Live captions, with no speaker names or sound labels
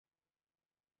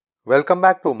Welcome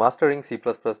back to Mastering C++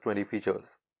 20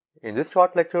 Features. In this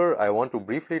short lecture, I want to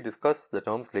briefly discuss the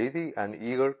terms lazy and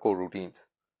eager coroutines.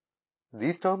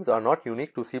 These terms are not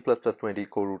unique to C++ 20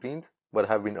 coroutines but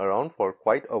have been around for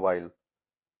quite a while.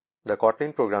 The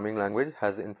Kotlin programming language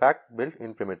has in fact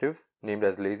built-in primitives named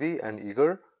as lazy and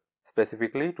eager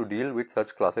specifically to deal with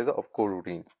such classes of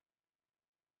coroutines.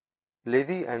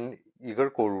 Lazy and eager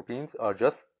coroutines are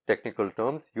just technical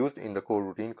terms used in the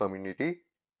coroutine community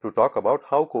to talk about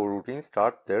how coroutines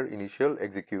start their initial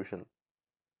execution.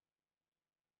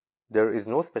 There is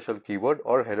no special keyword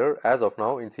or header as of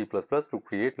now in C++ to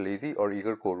create lazy or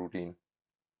eager coroutine.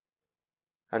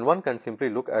 And one can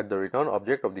simply look at the return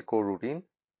object of the coroutine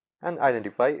and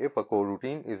identify if a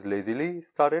coroutine is lazily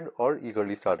started or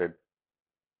eagerly started.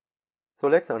 So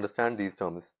let's understand these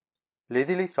terms.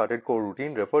 Lazily started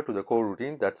coroutine refer to the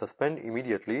coroutine that suspend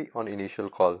immediately on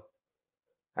initial call.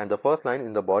 And the first line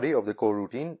in the body of the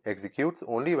coroutine executes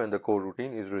only when the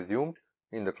coroutine is resumed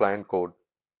in the client code.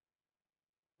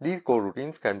 These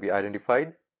coroutines can be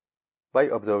identified by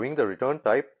observing the return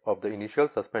type of the initial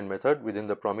suspend method within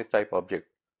the promise type object.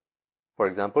 For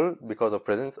example, because of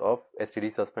presence of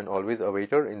std suspend always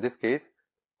awaiter in this case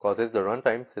causes the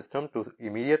runtime system to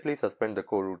immediately suspend the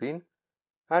coroutine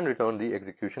and return the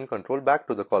execution control back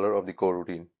to the caller of the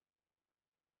coroutine.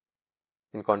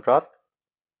 In contrast,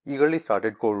 eagerly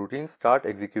started coroutines start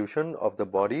execution of the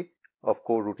body of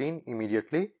coroutine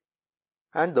immediately,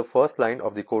 and the first line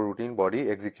of the coroutine body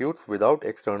executes without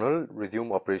external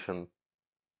resume operation.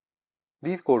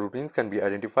 These coroutines can be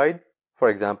identified, for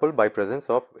example, by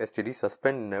presence of std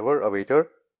suspend never awaiter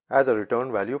as a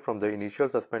return value from the initial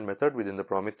suspend method within the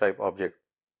promise type object.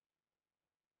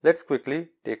 Let's quickly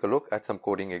take a look at some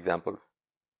coding examples.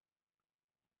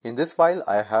 In this file,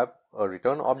 I have a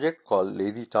return object called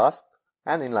lazy task,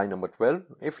 and in line number 12,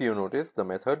 if you notice, the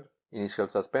method initial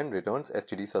suspend returns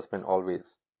std suspend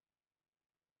always,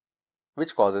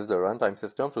 which causes the runtime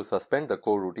system to suspend the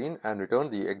coroutine and return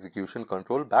the execution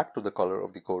control back to the caller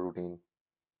of the coroutine.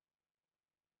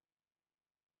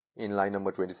 In line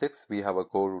number 26, we have a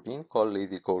coroutine called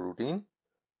lazy coroutine,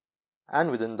 and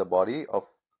within the body of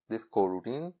this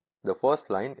coroutine, the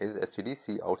first line is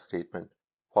std cout statement,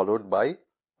 followed by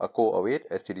a co-await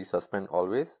std suspend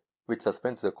always, which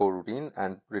suspends the coroutine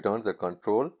and returns the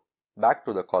control back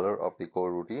to the caller of the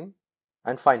coroutine,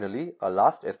 and finally a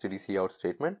last std cout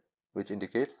statement, which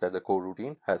indicates that the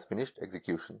coroutine has finished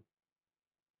execution.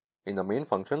 In the main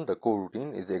function, the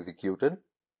coroutine is executed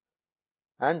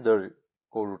and the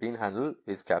coroutine handle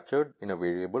is captured in a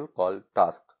variable called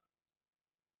task.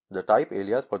 The type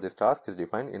alias for this task is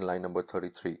defined in line number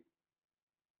 33,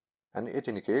 and it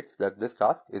indicates that this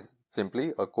task is simply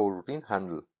a coroutine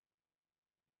handle.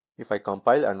 If I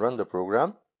compile and run the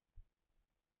program,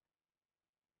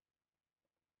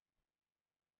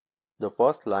 the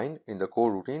first line in the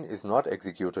coroutine is not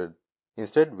executed.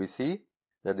 Instead, we see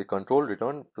that the control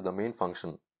returned to the main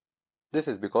function. This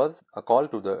is because a call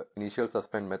to the initial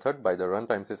suspend method by the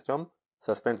runtime system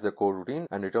suspends the coroutine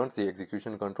and returns the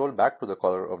execution control back to the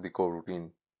caller of the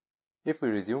coroutine. If we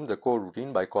resume the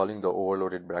coroutine by calling the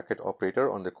overloaded bracket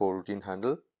operator on the coroutine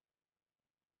handle,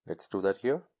 let's do that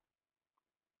here.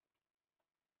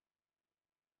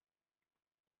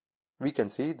 We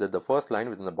can see that the first line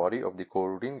within the body of the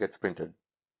coroutine gets printed.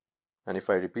 And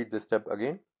if I repeat this step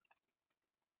again,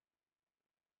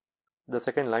 the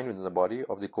second line within the body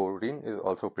of the coroutine is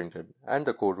also printed, and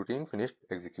the coroutine finished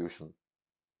execution.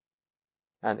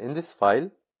 And in this file,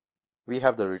 we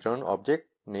have the return object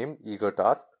named eager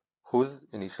task, whose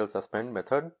initial suspend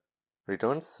method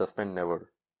returns suspend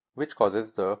never, which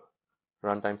causes the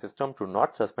runtime system to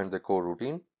not suspend the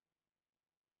coroutine,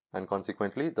 and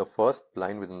consequently the first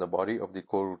line within the body of the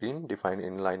coroutine defined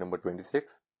in line number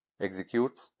 26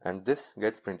 executes, and this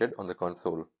gets printed on the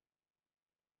console.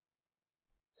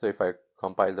 So if I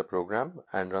compile the program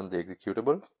and run the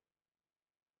executable,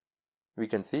 we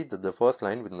can see that the first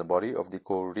line within the body of the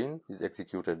coroutine is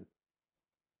executed.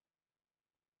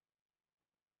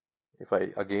 If I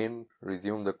again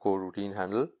resume the coroutine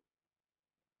handle,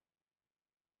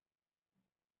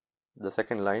 the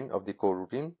second line of the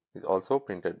coroutine is also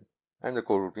printed and the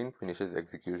coroutine finishes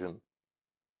execution.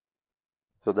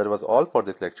 So that was all for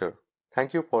this lecture.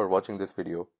 Thank you for watching this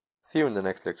video. See you in the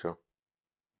next lecture.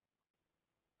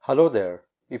 Hello there.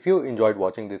 If you enjoyed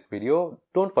watching this video,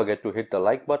 don't forget to hit the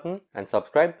like button and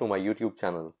subscribe to my YouTube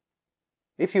channel.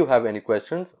 If you have any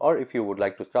questions or if you would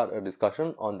like to start a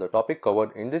discussion on the topic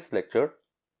covered in this lecture,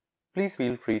 please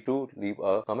feel free to leave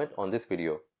a comment on this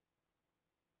video.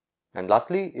 And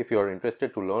lastly, if you are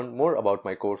interested to learn more about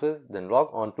my courses, then log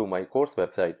on to my course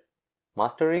website.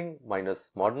 mastering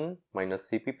 -modern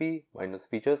 -cpp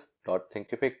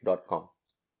 -features.thinkific.com.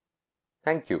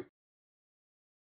 Thank you.